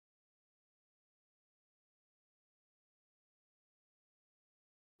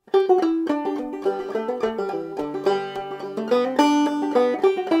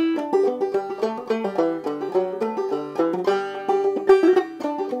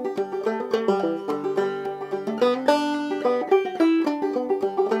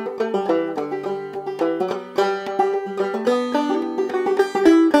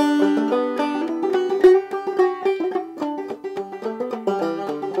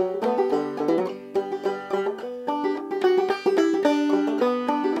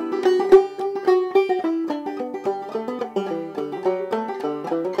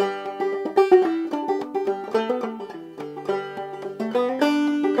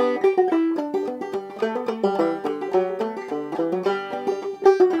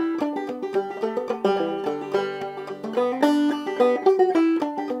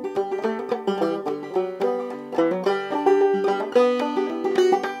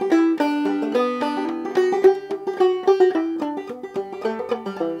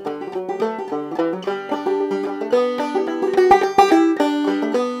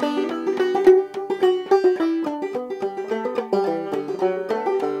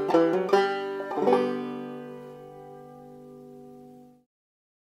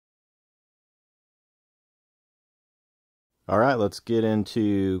Alright, let's get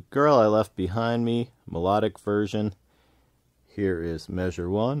into Girl I Left Behind Me, melodic version. Here is measure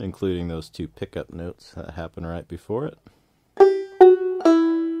 1, including those two pickup notes that happen right before it.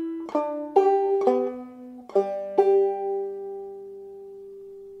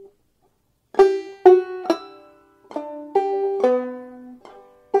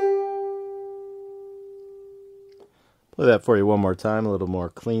 Play that for you one more time, a little more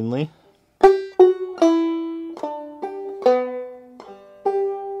cleanly.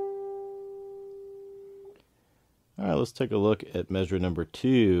 Alright, let's take a look at measure number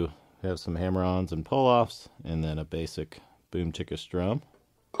 2. We have some hammer-ons and pull-offs, and then a basic boom chicka strum.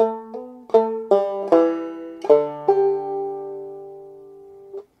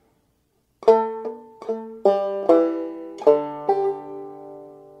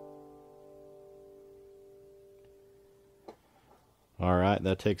 Alright,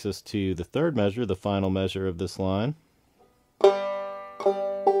 that takes us to the third measure, the final measure of this line.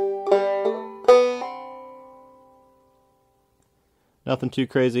 Nothing too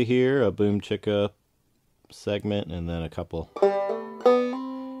crazy here, a boom chicka segment and then a couple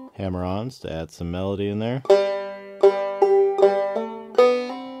hammer-ons to add some melody in there.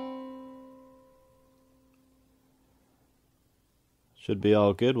 Should be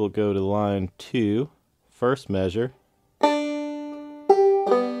all good. We'll go to line 2, first measure.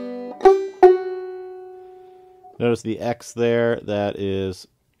 Notice the X there, that is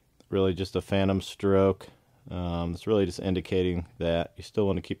really just a phantom stroke. It's really just indicating that you still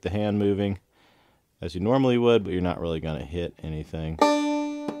want to keep the hand moving as you normally would, but you're not really going to hit anything.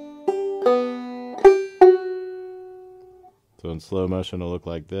 So in slow motion it'll look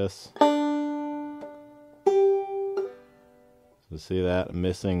like this. So see that? I'm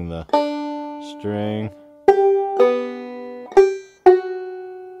missing the string.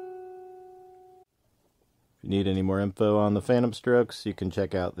 If you need any more info on the phantom strokes, you can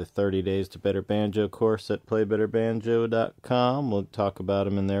check out the 30 Days to Better Banjo course at playbetterbanjo.com. We'll talk about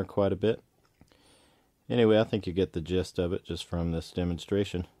them in there quite a bit. Anyway, I think you get the gist of it just from this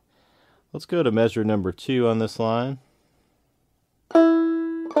demonstration. Let's go to measure number 2 on this line.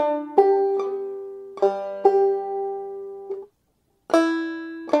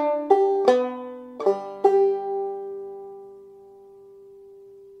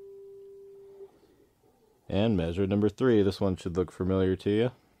 And measure number 3. This one should look familiar to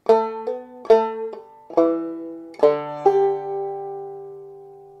you.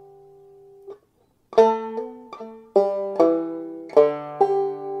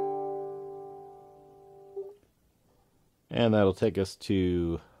 And that'll take us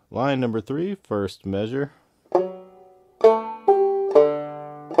to line number 3, first measure.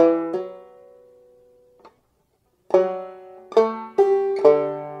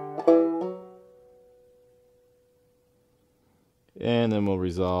 And then we'll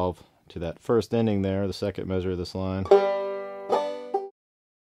resolve to that first ending there, the second measure of this line.